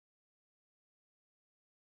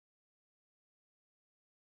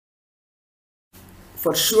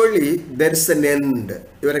For surely there is an end.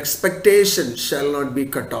 Your expectation shall not be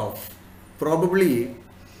cut off. Probably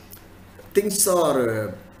things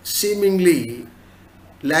are seemingly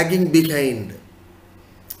lagging behind,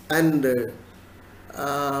 and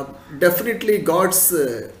definitely God's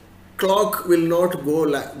clock will not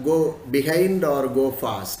go behind or go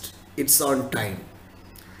fast. It's on time.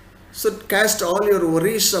 So cast all your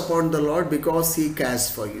worries upon the Lord, because He cares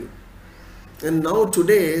for you. And now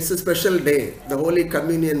today is a special day, the Holy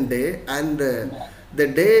Communion Day, and the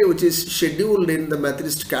day which is scheduled in the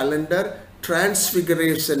Methodist calendar,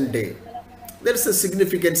 Transfiguration Day. There is a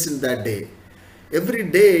significance in that day. Every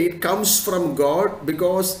day it comes from God,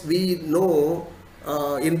 because we know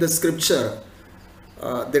in the scripture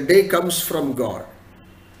the day comes from God.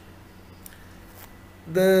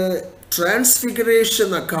 The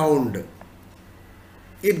Transfiguration account,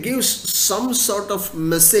 it gives some sort of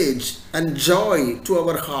message and joy to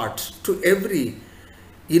our heart, to every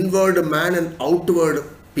inward man and outward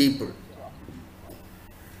people.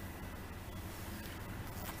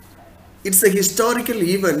 It's a historical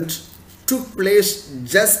event, took place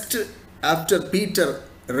just after Peter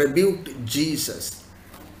rebuked Jesus.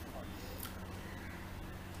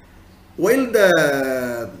 While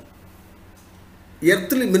the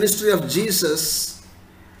earthly ministry of Jesus,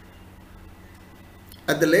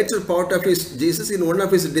 at the later part of in one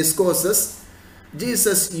of his discourses,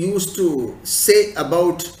 Jesus used to say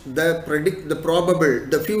about the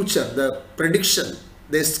future, the prediction,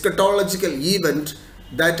 the eschatological event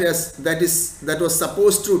that was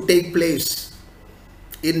supposed to take place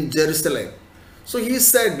in Jerusalem. So he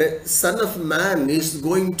said, Son of Man is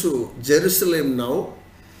going to Jerusalem now.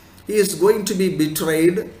 He is going to be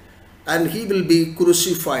betrayed and he will be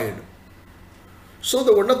crucified. So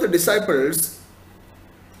one of the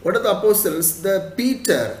apostles, the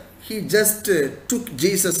Peter, he just took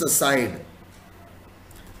Jesus aside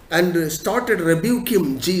and started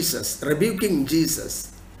rebuking Jesus,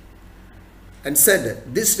 and said,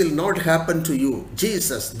 this will not happen to you.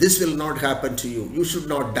 Jesus, this will not happen to you. You should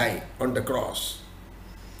not die on the cross.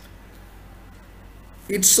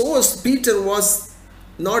 It shows Peter was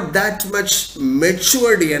not that much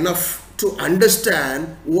matured enough to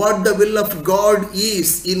understand what the will of God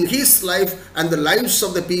is in his life and the lives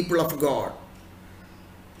of the people of God,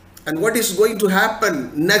 and what is going to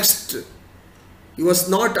happen next. He was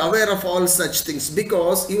not aware of all such things,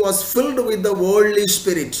 because he was filled with the worldly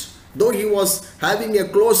spirit. Though he was having a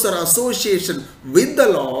closer association with the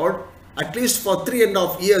Lord, at least for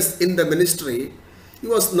 3.5 years in the ministry, he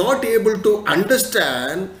was not able to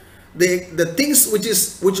understand the things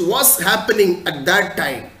which was happening at that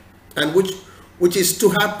time and which is to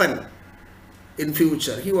happen in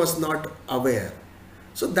future. He was not aware.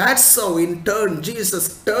 So that's how in turn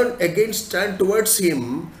Jesus turned towards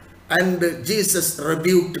him, and Jesus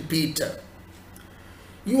rebuked Peter.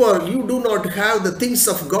 You do not have the things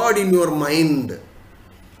of God in your mind.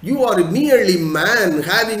 You are merely man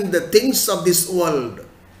having the things of this world.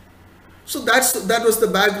 So that was the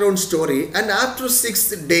background story. And after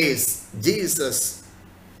 6 days, Jesus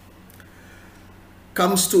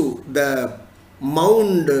comes to the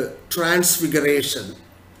Mount Transfiguration.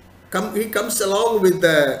 He comes along with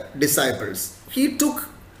the disciples. He took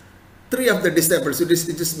 3 of the disciples. It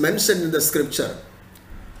is mentioned in the scripture.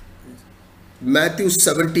 Matthew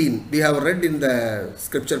 17, we have read in the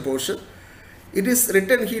scripture portion. It is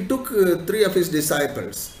written, he took 3 of his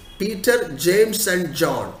disciples, Peter, James and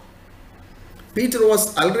John. Peter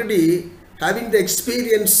was already having the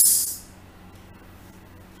experience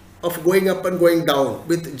of going up and going down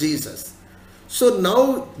with Jesus. So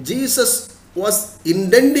now Jesus was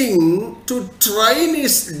intending to train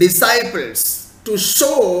his disciples to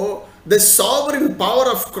show the sovereign power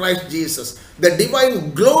of Christ Jesus, the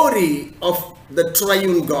divine glory of the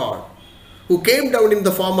triune God, who came down in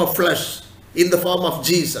the form of flesh, in the form of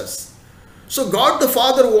Jesus. So God the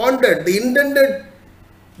Father intended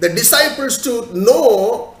the disciples to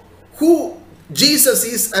know who Jesus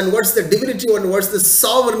is and what's the divinity and what's the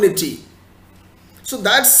sovereignty. So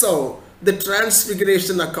that's how the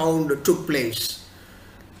Transfiguration account took place.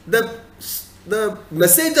 The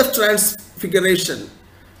message of Transfiguration,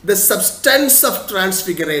 the substance of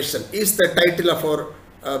Transfiguration is the title of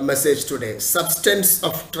our message today. Substance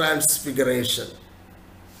of Transfiguration.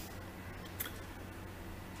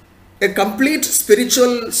 A complete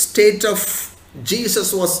spiritual state of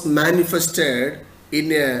Jesus was manifested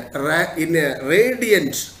in a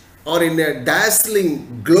radiant or in a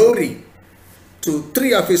dazzling glory to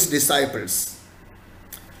 3 of his disciples.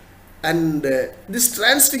 And this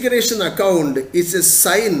Transfiguration account is a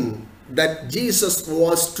sign that Jesus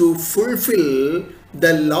was to fulfill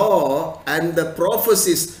the law and the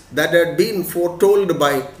prophecies that had been foretold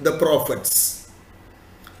by the prophets.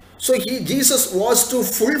 So Jesus was to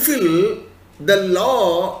fulfill the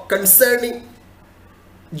law concerning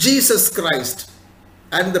Jesus Christ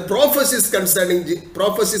and the prophecies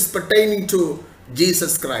pertaining to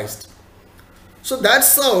Jesus Christ. So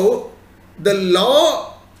that's how the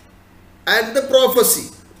law and the prophecy,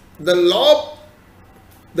 the law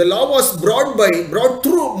was brought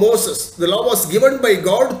through Moses. The law was given by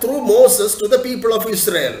God through Moses to the people of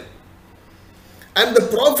Israel. And the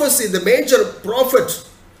prophecy, the major prophet,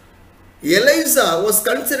 Elijah, was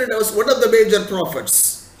considered as one of the major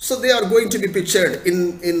prophets. So they are going to be pictured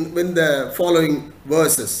in the following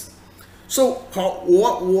verses. So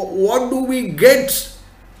what do we get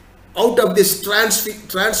out of this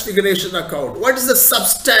transfiguration account? What is the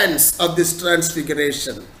substance of this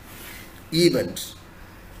transfiguration event?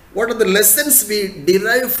 What are the lessons we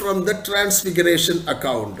derive from the transfiguration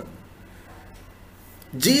account?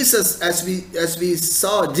 Jesus, as we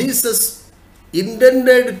saw, Jesus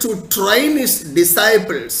intended to train his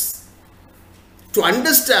disciples to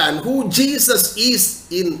understand who Jesus is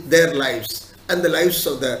in their lives and the lives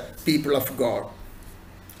of the people of God.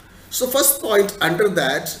 So first point under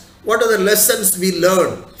that, what are the lessons we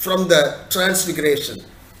learn from the transfiguration?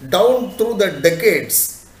 Down through the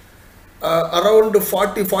decades, around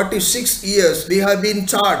 46 years, we have been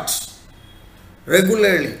taught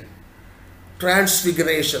regularly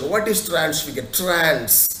transfiguration. What is transfiguration?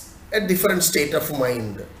 Trans, a different state of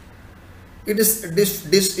mind. It is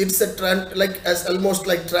almost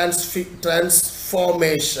like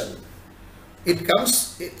transformation. It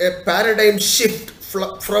comes a paradigm shift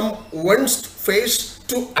from one phase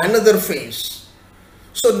to another phase.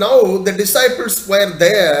 So now the disciples were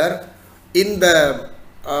there in the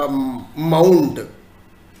mount.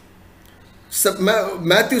 So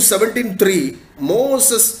Matthew 17:3,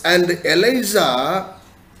 Moses and Elijah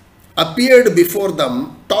appeared before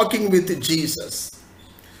them talking with Jesus.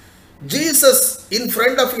 Jesus, in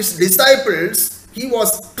front of his disciples, he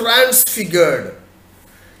was transfigured.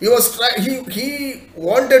 He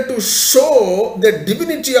wanted to show the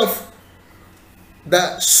divinity of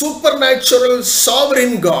the supernatural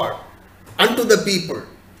sovereign God unto the people.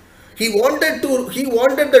 He wanted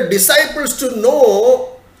the disciples to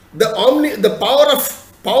know the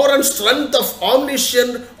power and strength of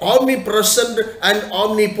omniscient, omnipresent, and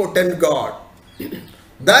omnipotent God.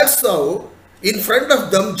 That's how in front of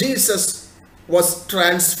them Jesus was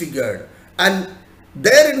transfigured, and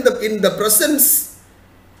there in the presence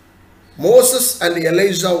Moses and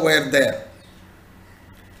Elijah were there.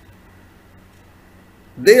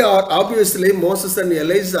 They are obviously, Moses and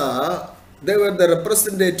Elijah, they were the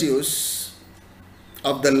representatives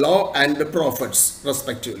of the law and the prophets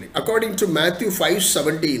respectively. According to Matthew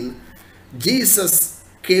 5:17, Jesus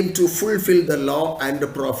came to fulfill the law and the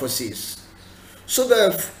prophecies. So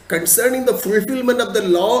concerning the fulfillment of the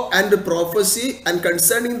law and the prophecy, and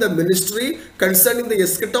concerning the ministry, concerning the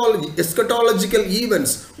eschatological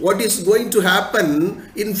events, what is going to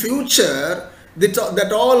happen in future,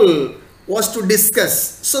 that all was to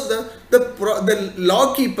discuss. So the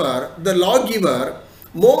lawgiver,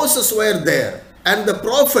 Moses were there, and the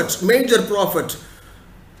prophet, major prophet,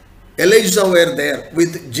 Elijah were there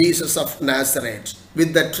with Jesus of Nazareth,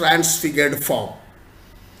 with the transfigured form.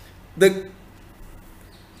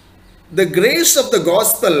 The grace of the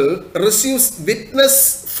gospel receives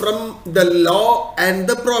witness from the law and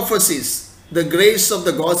the prophecies. The grace of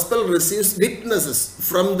the gospel receives witnesses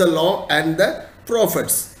from the law and the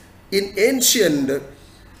prophets. In ancient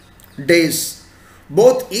days,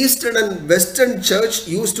 both Eastern and Western Church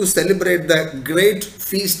used to celebrate the great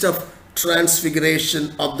feast of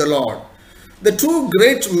Transfiguration of the Lord. The two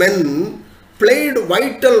great men played a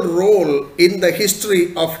vital role in the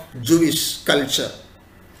history of Jewish culture.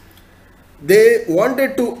 They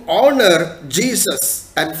wanted to honor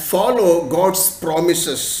Jesus and follow God's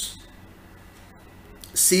promises,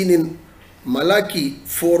 seen in Malachi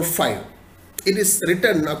 4:5. It is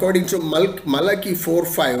written according to Malachi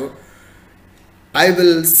 4:5, I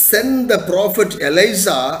will send the prophet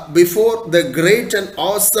Elijah before the great and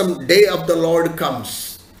awesome day of the Lord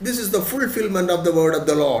comes. This is the fulfillment of the word of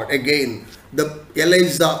the Lord. Again,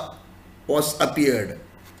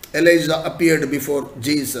 Elijah appeared before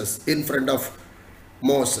Jesus in front of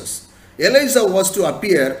Moses. Elijah was to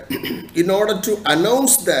appear in order to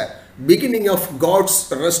announce the beginning of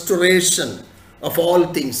God's restoration of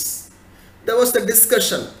all things. There was a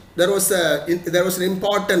discussion. There was an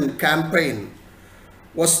important campaign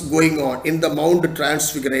was going on in the Mount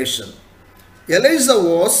Transfiguration. Elijah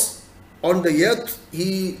was on the earth.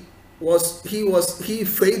 He he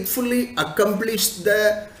faithfully accomplished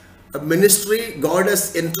the ministry God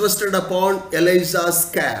has entrusted upon Elijah's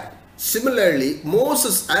care. Similarly,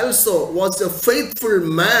 Moses also was a faithful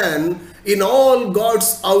man in all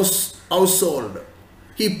God's household.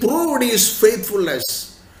 He proved his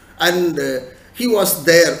faithfulness, and he was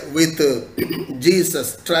there with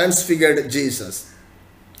Jesus, transfigured Jesus.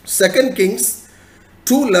 2 Kings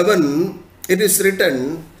 2:11, it is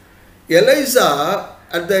written, Elijah,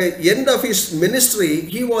 at the end of his ministry,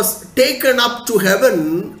 he was taken up to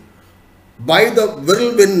heaven by the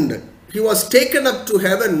whirlwind. He was taken up to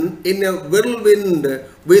heaven in a whirlwind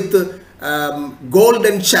with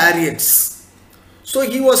golden chariots. So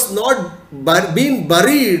he was not being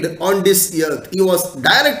buried on this earth. He was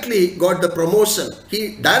directly got the promotion.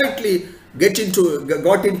 He directly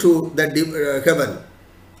got into the heaven.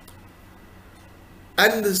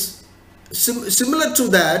 And similar to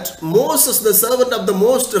that, Moses, the servant of the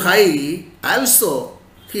Most High, also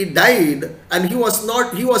he died, and he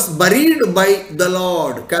was buried by the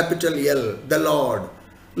Lord, capital L, the Lord.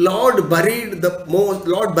 Lord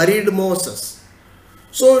buried Moses.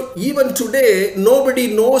 So even today, nobody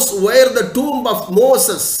knows where the tomb of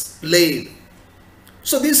Moses lay.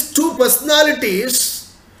 So these two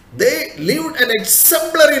personalities, they lived an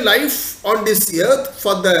exemplary life on this earth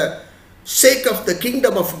for the sake of the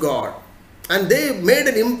kingdom of God, and they made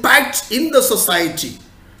an impact in the society.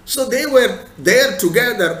 So they were there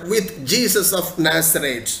together with Jesus of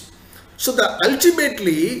Nazareth. So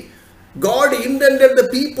ultimately, God intended the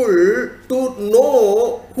people to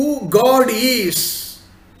know who God is.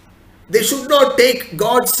 They should not take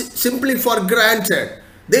God simply for granted.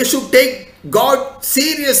 They should take God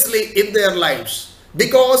seriously in their lives,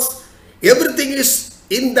 because everything is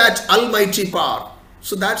in that almighty power.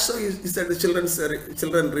 So that's how he said the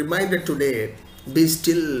children reminded today, be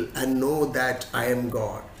still and know that I am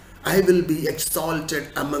God. I will be exalted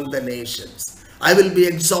among the nations. I will be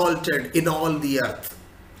exalted in all the earth.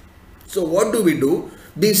 So what do?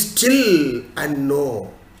 Be still and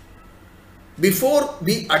know. Before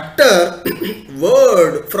we utter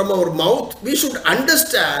word from our mouth, we should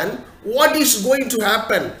understand what is going to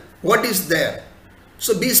happen, what is there.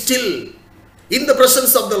 So be still in the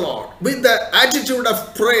presence of the Lord with the attitude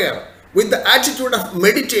of prayer, with the attitude of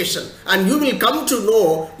meditation, and you will come to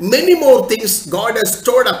know many more things God has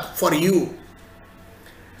stored up for you.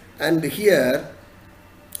 And here,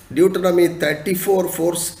 Deuteronomy 34,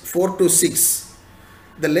 4 to 6,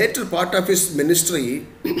 the later part of his ministry,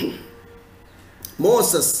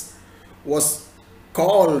 Moses was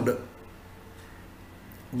called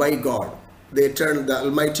by God, the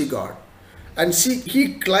Almighty God, and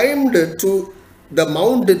he climbed to the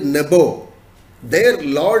Mount Nebo. There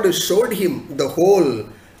Lord showed him the whole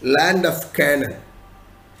land of Canaan,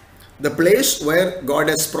 the place where God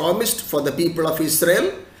has promised for the people of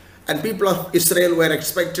Israel, and people of Israel were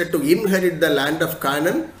expected to inherit the land of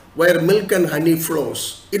Canaan, where milk and honey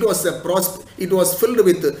flows. It was filled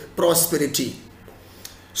with prosperity.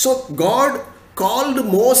 So God called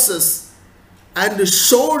Moses and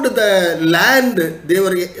showed the land they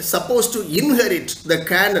were supposed to inherit, the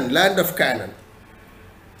land of Canaan,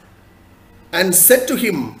 and said to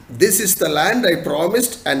him, this is the land I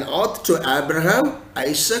promised an oath to Abraham,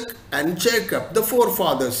 Isaac, and Jacob, the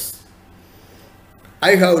forefathers.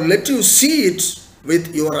 I have let you see it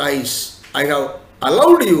with your eyes. I have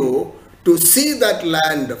allowed you to see that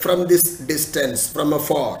land from this distance, from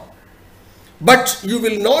afar. But you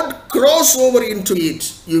will not cross over into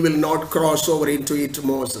it. You will not cross over into it,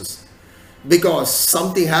 Moses. Because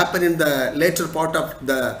something happened in the later part of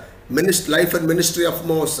the life and ministry of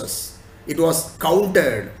Moses. It was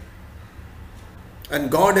countered.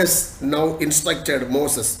 And God has now instructed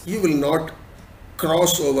Moses, you will not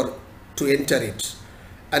cross over to enter it.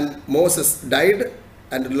 And Moses died,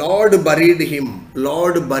 and Lord buried him.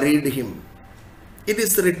 Lord buried him. It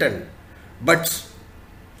is written. But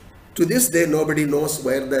to this day, nobody knows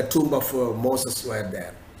where the tomb of Moses were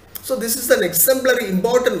there. So this is an exemplary,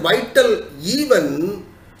 important, vital event.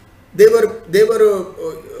 They were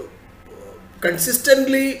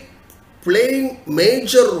consistently playing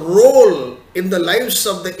major role in the lives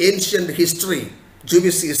of the ancient history,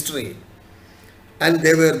 Jewish history. And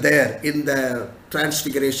they were there in the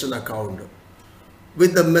Transfiguration account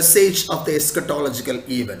with the message of the eschatological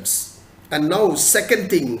events. And now, second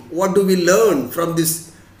thing, what do we learn from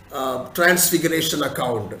this Transfiguration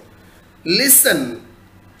account? Listen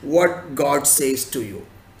what God says to you.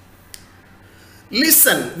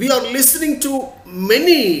 Listen. We are listening to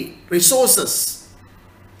many resources.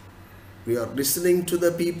 We are listening to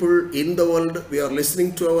the people in the world. We are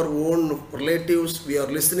listening to our own relatives. We are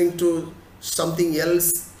listening to something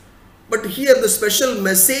else. But here the special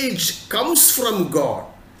message comes from God.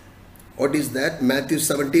 What is that? Matthew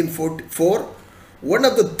 17:4. One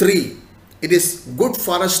of the three. It is good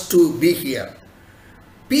for us to be here.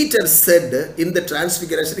 Peter said in the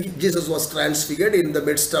Transfiguration, Jesus was transfigured in the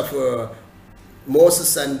midst of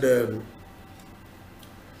Moses and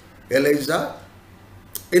Elijah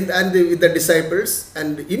with the disciples,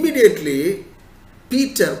 and immediately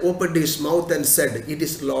Peter opened his mouth and said, "It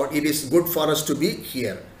is Lord, it is good for us to be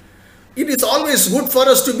here." It is always good for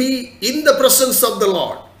us to be in the presence of the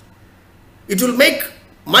Lord. It will make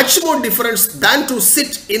much more difference than to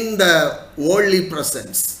sit in the worldly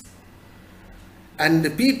presence. And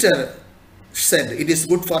Peter said, "It is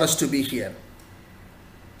good for us to be here."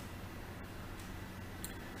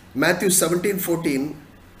 Matthew 17:14,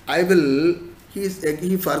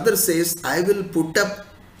 he further says, "I will put up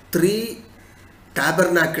 3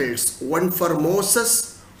 tabernacles, one for Moses,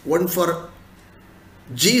 one for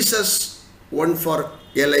Jesus, one for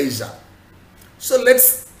Elijah." So let's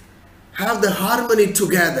have the harmony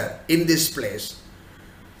together in this place.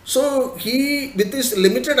 So he, with his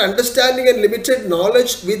limited understanding and limited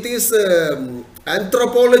knowledge, with his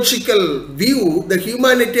anthropological view, the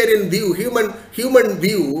humanitarian view, human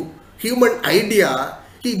view, human idea,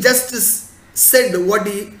 he just said what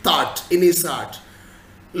he thought in his heart.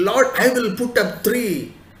 "Lord, I will put up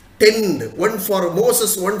 3 tents, one for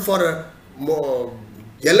Moses, one for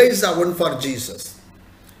Elijah, one for Jesus."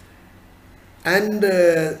 And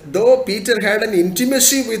though Peter had an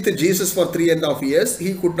intimacy with Jesus for 3.5 years,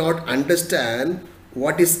 he could not understand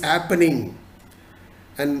what is happening.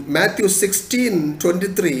 And Matthew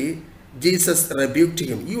 16:23, Jesus rebuked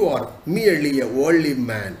him. "You are merely a worldly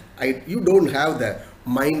man. You don't have the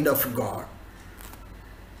mind of God."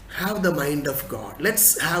 Have the mind of God. Let's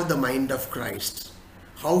have the mind of Christ.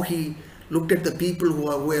 How he looked at the people who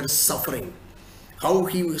were suffering. How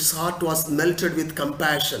his heart was melted with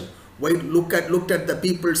compassion. While looked at the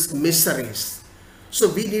people's miseries. So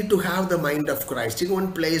we need to have the mind of Christ. In one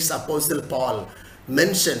place, Apostle Paul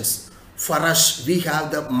mentions, for us, we have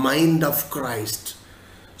the mind of Christ.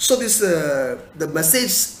 So this, the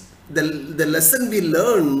message, the lesson we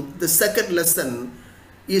learn, the second lesson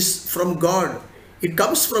is from God. It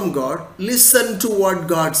comes from God. Listen to what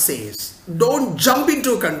God says. Don't jump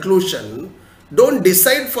into a conclusion. Don't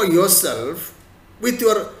decide for yourself with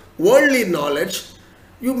your worldly knowledge.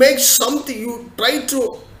 You make something, you try to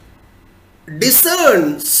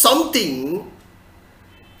discern something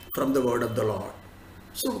from the word of the Lord.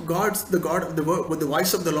 So the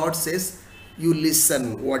voice of the Lord says, you listen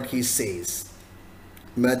what he says.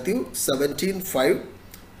 Matthew 17:5.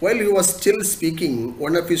 While he was still speaking,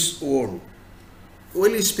 one of his own.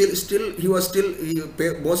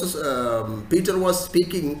 Peter was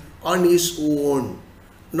speaking on his own.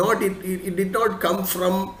 It did not come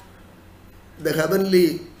from the heavenly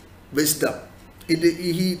wisdom.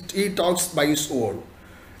 He talks by his own.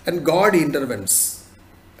 And God intervenes.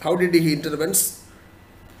 How did he intervene?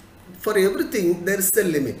 For everything there is a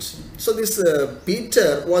limit. So this Peter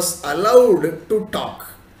was allowed to talk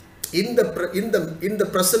in the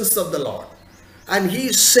presence of the Lord. And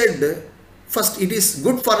he said, first, it is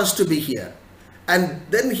good for us to be here. And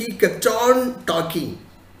then he kept on talking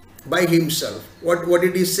by himself. What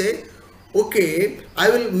did he say? Okay, I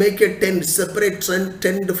will make a tent, separate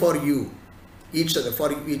tent for you,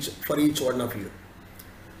 for each one of you.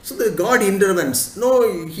 So the God intervenes. No,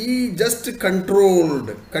 he just controlled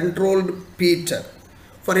Peter.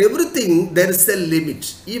 For everything there is a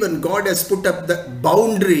limit. Even God has put up the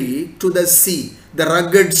boundary to the sea, the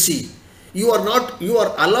rugged sea. You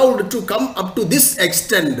are allowed to come up to this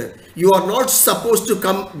extent. You are not supposed to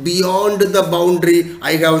come beyond the boundary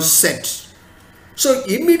I have set. So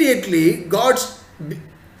immediately God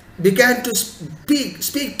began to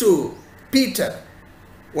speak to Peter.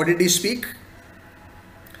 What did he speak?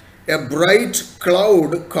 A bright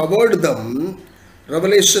cloud covered them.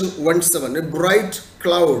 Revelation 1:7. A bright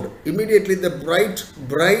cloud. Immediately the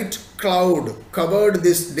bright cloud covered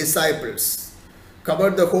these disciples.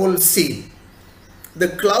 Covered the whole sea. The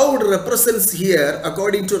cloud represents here,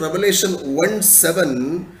 according to Revelation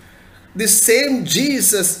 1:7, the same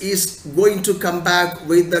Jesus is going to come back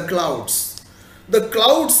with the clouds. The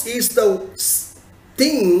clouds is the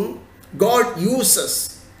thing God uses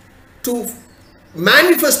to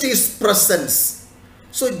manifest his presence.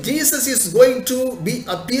 So Jesus is going to be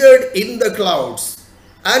appeared in the clouds.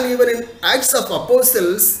 And even in Acts of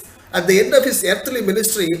Apostles, at the end of his earthly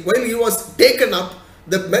ministry, while he was taken up,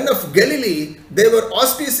 the men of Galilee, they were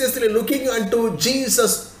auspiciously looking unto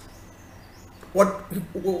Jesus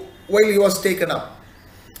while he was taken up.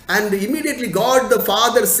 And immediately God the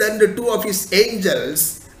Father sent 2 of his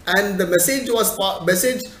angels and the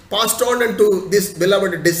message passed on unto these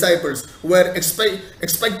beloved disciples who were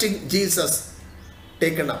expecting Jesus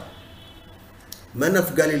taken up. Men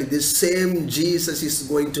of Galilee, this same Jesus is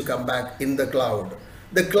going to come back in the cloud.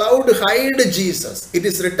 The cloud hid Jesus. It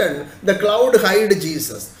is written, the cloud hid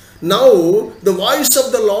Jesus. Now the voice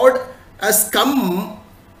of the Lord has come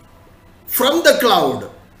from the cloud.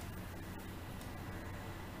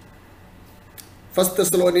 1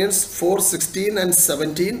 Thessalonians 4:16 and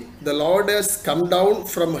 17. The Lord has come down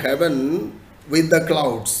from heaven with the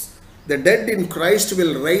clouds. The dead in Christ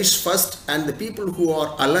will rise first, and the people who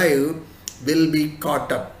are alive will be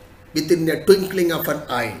caught up within a twinkling of an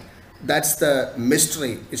eye. That's the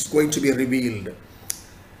mystery. It's going to be revealed.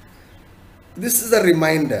 This is a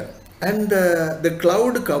reminder. And the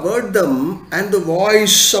cloud covered them, and the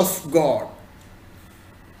voice of God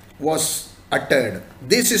was uttered.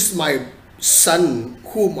 This is my Son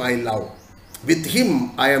whom I love. With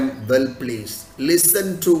him I am well pleased.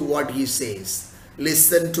 Listen to what he says.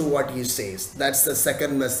 Listen to what he says. That's the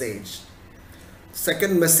second message.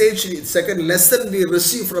 Second lesson we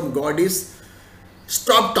receive from God is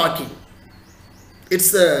stop talking.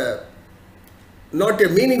 It's not a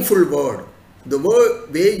meaningful word. The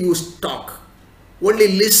way you talk. Only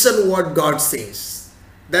listen what God says.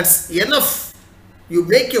 That's enough. You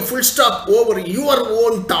make a full stop over your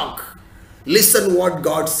own talk. Listen what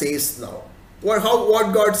God says now.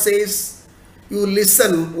 What God says? You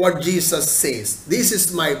listen what Jesus says. This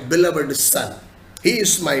is my beloved Son. He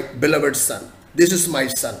is my beloved Son. This is my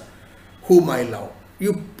Son whom I love.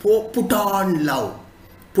 You put on love.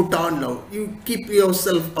 Put on love. You keep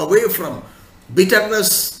yourself away from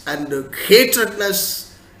bitterness and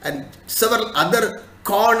hatredness and several other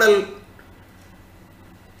carnal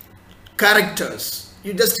characters.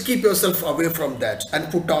 You just keep yourself away from that and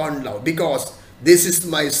put on love, because this is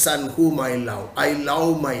my Son whom I love. I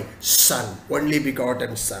love my Son, only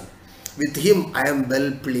begotten Son. With him I am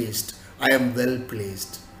well pleased. I am well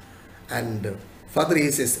pleased. And further he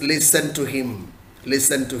says, listen to him.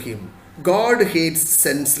 Listen to him. God hates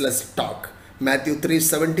senseless talk. Matthew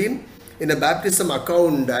 3:17. In a baptism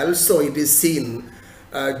account also it is seen,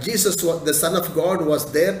 Jesus, the Son of God,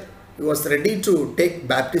 was there. He was ready to take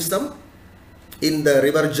baptism in the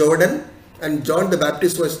river Jordan, and John the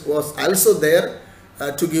Baptist was also there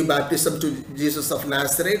to give baptism to Jesus of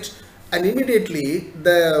Nazareth. And immediately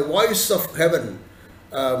the voice of heaven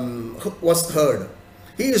was heard.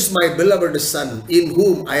 He is my beloved Son in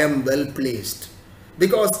whom I am well pleased,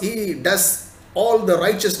 because he does all the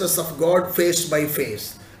righteousness of God face by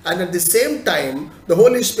face. And at the same time, the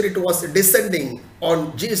Holy Spirit was descending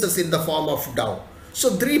on Jesus in the form of dove. So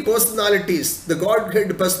three personalities, the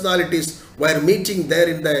Godhead personalities, were meeting there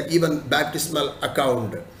in the even baptismal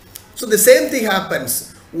account. So the same thing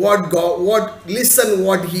happens. Listen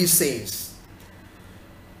what he says.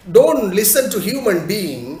 Don't listen to human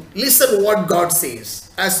being. Listen what God says.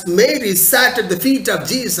 As Mary sat at the feet of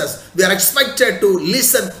Jesus, we are expected to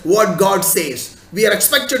listen what God says. We are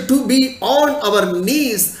expected to be on our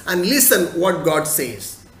knees and listen what God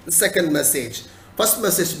says. The second message. First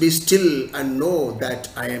message, be still and know that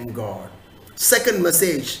I am God. Second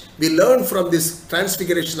message we learn from this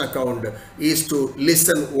Transfiguration account is to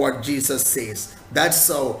listen what Jesus says. That's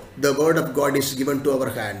how the word of God is given to our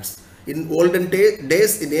hands. In olden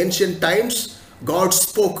days, in ancient times, God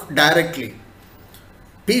spoke directly.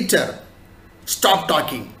 Peter, stop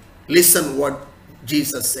talking. Listen what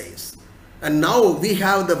Jesus says. And now we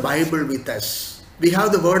have the Bible with us. We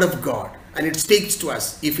have the word of God, and it speaks to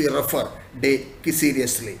us if we refer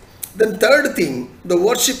seriously. Then third thing, the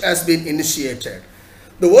worship has been initiated.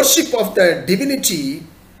 The worship of the divinity.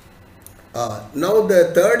 Now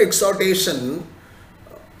the third exhortation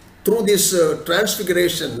through this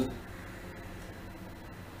Transfiguration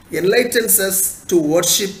enlightens us to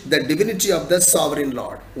worship the divinity of the sovereign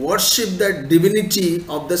Lord. Worship the divinity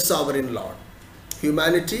of the sovereign Lord.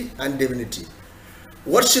 Humanity and divinity.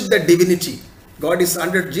 Worship the divinity.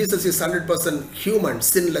 Jesus is 100% human,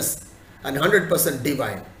 sinless, and 100%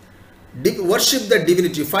 divine. Worship the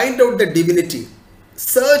divinity. Find out the divinity.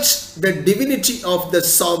 Search the divinity of the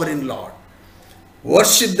sovereign Lord.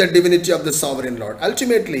 Worship the divinity of the sovereign Lord.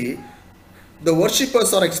 Ultimately, the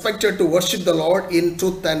worshippers are expected to worship the Lord in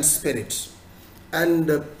truth and spirit.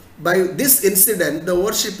 And by this incident, the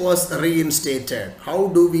worship was reinstated. How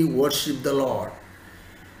do we worship the Lord?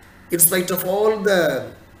 In spite of all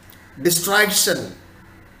the distraction,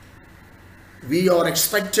 we are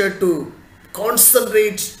expected to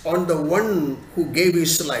concentrate on the one who gave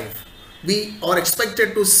his life. We are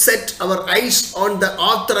expected to set our eyes on the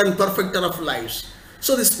author and perfecter of lives.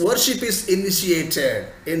 So this worship is initiated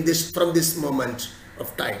from this moment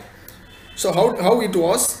of time. So how it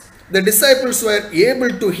was? The disciples were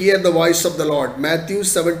able to hear the voice of the Lord. Matthew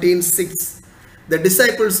 17:6. The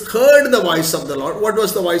disciples heard the voice of the Lord. What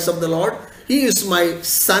was the voice of the Lord? He is my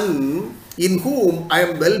son in whom I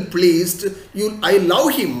am well pleased. I love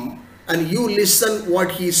him, and you listen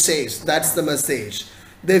what he says. That's the message.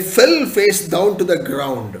 They fell face down to the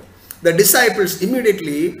ground. The disciples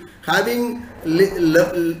immediately, having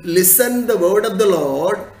listened the word of the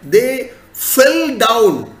Lord, they fell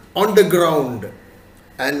down on the ground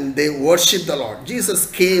and they worshiped the Lord. Jesus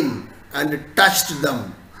came and touched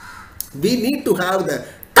them. We need to have the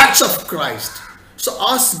touch of Christ. So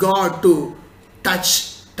ask God to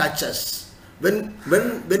touch us. When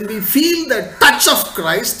we feel the touch of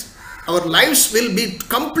Christ, our lives will be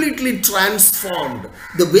completely transformed.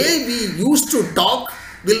 The way we used to talk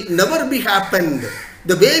will never be happened.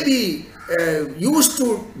 The way we used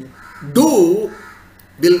to do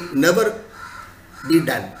will never be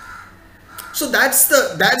done. So that's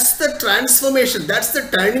the transformation. That's the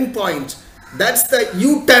turning point. That's the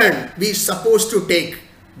U-turn we supposed to take.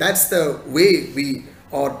 That's the way we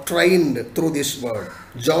are trained through this word.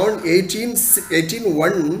 John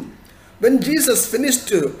 18:1. When Jesus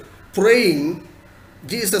finished praying,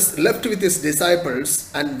 Jesus left with his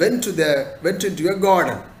disciples and went into a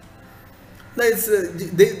garden. Now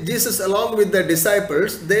Jesus, along with the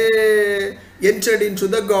disciples, they entered into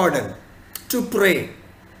the garden to pray,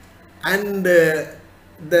 and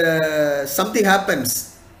something happens.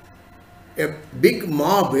 A big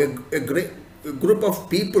mob, a group of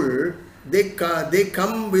people, they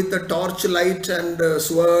come with a torchlight and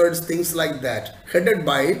swords, things like that, headed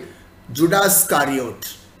by Judas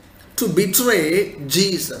Iscariot, to betray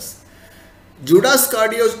Jesus. Judas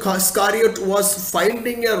Iscariot was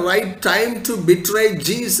finding a right time to betray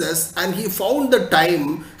Jesus, and he found the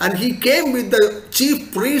time, and he came with the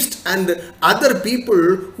chief priest and other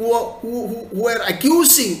people who were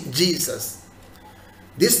accusing Jesus.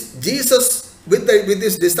 This Jesus with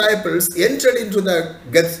his disciples entered into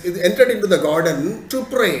the garden to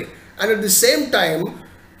pray, and at the same time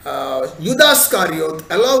Judas Iscariot,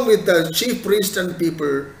 along with the chief priest and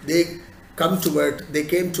people, they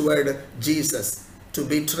came toward Jesus to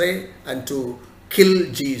betray and to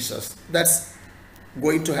kill Jesus. That's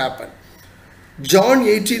going to happen. John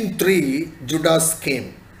 18:3, Judas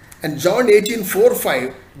came, and John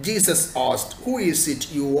 18:4-5, Jesus asked, "Who is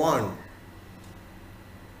it you want?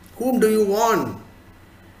 Whom do you want?"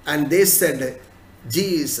 And they said,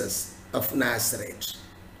 "Jesus of Nazareth."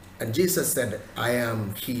 And Jesus said, "I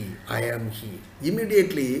am he, I am he."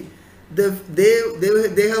 Immediately,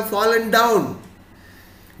 they have fallen down.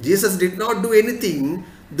 Jesus did not do anything.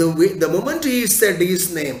 The moment he said his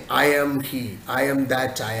name, "I am he, I am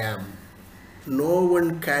that I am," no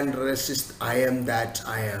one can resist. "I am that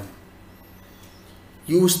I am."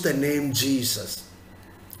 Use the name Jesus.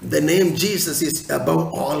 The name Jesus is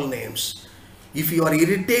above all names. If you are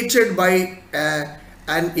irritated by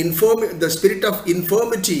the spirit of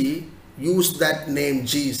infirmity, use that name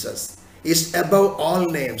Jesus. It's above all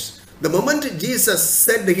names. The moment Jesus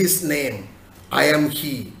said his name, "I am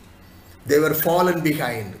he," they were fallen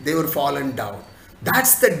behind. They were fallen down.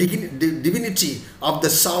 That's the divinity of the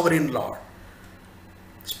sovereign Lord.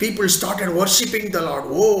 People started worshipping the Lord.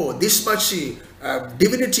 Oh, this much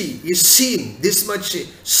divinity is seen. This much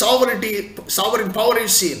sovereign power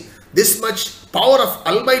is seen. This much power of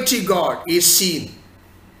Almighty God is seen.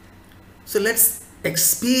 So let's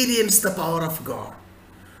experience the power of God.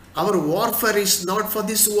 Our warfare is not for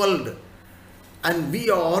this world, and we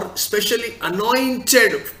are specially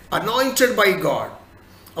anointed by God.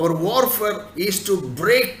 Our warfare is to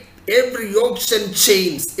break every yokes and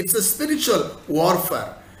chains. It's a spiritual warfare.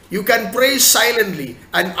 You can pray silently,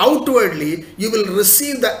 and outwardly you will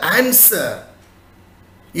receive the answer.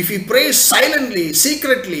 If you pray silently,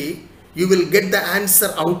 secretly, you will get the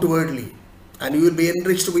answer outwardly, and you will be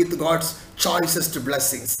enriched with God's choicest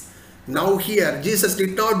blessings. Now here, Jesus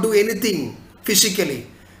did not do anything physically.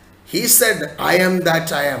 He said, "I am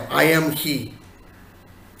that I am. I am he."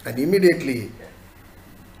 And immediately,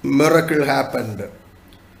 miracle happened.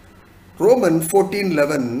 Romans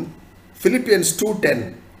 14:11, Philippians 2:10,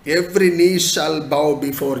 every knee shall bow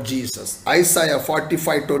before Jesus. Isaiah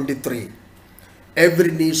 45:23,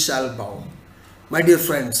 every knee shall bow. My dear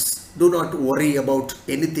friends, do not worry about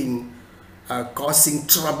anything causing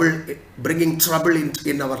trouble, bringing trouble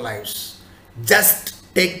in our lives. Just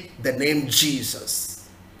take the name Jesus,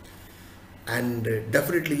 and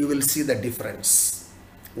definitely you will see the difference.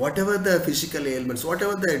 Whatever the physical ailments,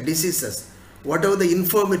 whatever the diseases, whatever the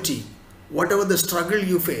infirmity, whatever the struggle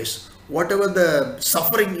you face, whatever the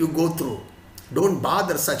suffering you go through, don't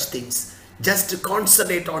bother such things. Just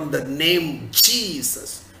concentrate on the name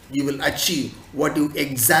Jesus. You will achieve what you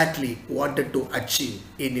exactly wanted to achieve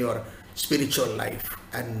in your spiritual life.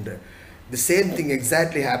 And the same thing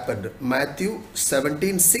exactly happened. Matthew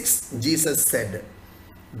 17:6, Jesus said,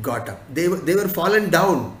 got up. They were fallen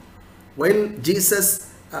down. While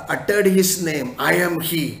Jesus uttered his name, I am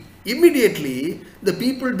he. Immediately, the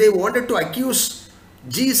people, they wanted to accuse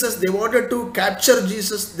Jesus, they wanted to capture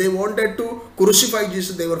Jesus, they wanted to crucify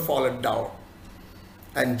Jesus, they were fallen down.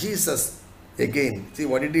 And Jesus, again, see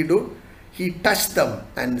what did he do? He touched them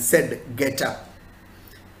and said, get up.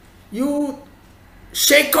 You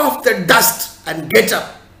shake off the dust and get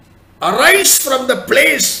up. Arise from the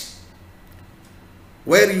place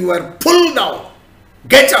where you are pulled down.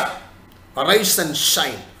 Get up. Arise and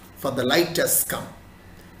shine, for the light has come.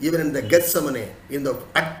 Even in the Gethsemane, in the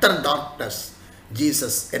utter darkness,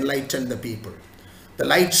 Jesus enlightened the people. The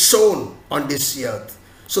light shone on this earth.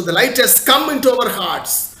 So the light has come into our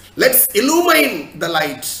hearts. Let's illumine the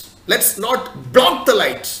light. Let's not block the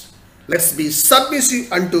light. Let's be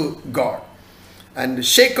submissive unto God. And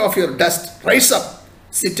shake off your dust. Rise up.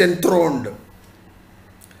 Sit enthroned.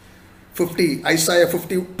 Isaiah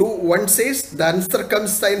 52:1 says, the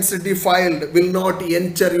uncircumcised defiled will not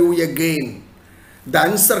enter you again. The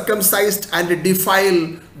uncircumcised and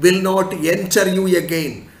defiled will not enter you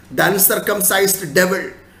again. The uncircumcised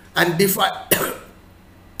devil and defiled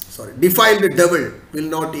devil will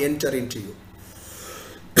not enter into you.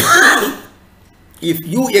 If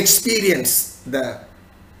you experience the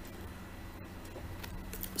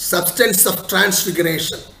substance of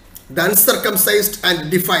transfiguration, the uncircumcised and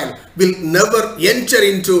defiled will never enter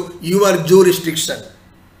into your jurisdiction.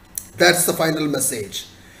 That's the final message.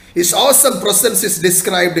 His awesome presence is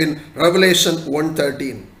described in Revelation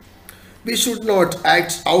 1:13. We should not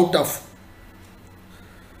act out of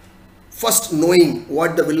first knowing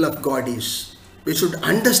what the will of God is. We should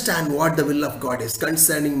understand what the will of God is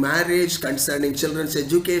concerning marriage, concerning children's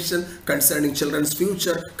education, concerning children's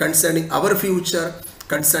future, concerning our future,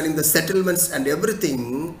 concerning the settlements and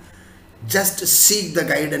everything. Just seek the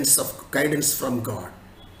guidance from God.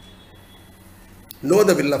 Know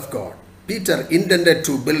the will of God. Peter intended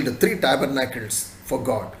to build 3 tabernacles for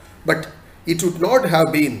God, but it would not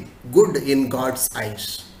have been good in God's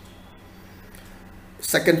eyes.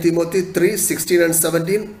 2 Timothy 3:16 and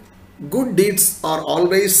 17. Good deeds are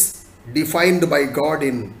always defined by God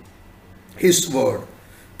in His word.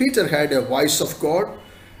 Peter had a voice of God,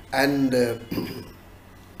 and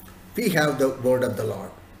we have the word of the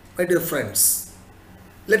Lord. My dear friends,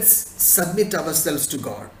 let's submit ourselves to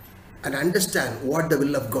God and understand what the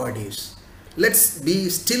will of God is. Let's be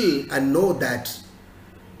still and know that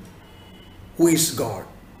who is God.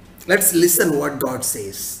 Let's listen what God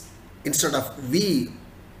says. Instead of we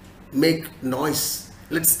make noise,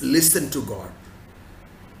 let's listen to God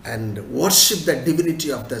and worship the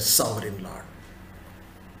divinity of the sovereign Lord.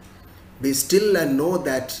 Be still and know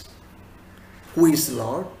that who is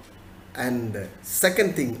Lord. And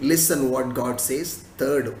second thing, listen what God says.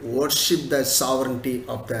 Third, worship the sovereignty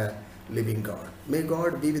of the living God. May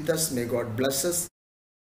God be with us. May God bless us.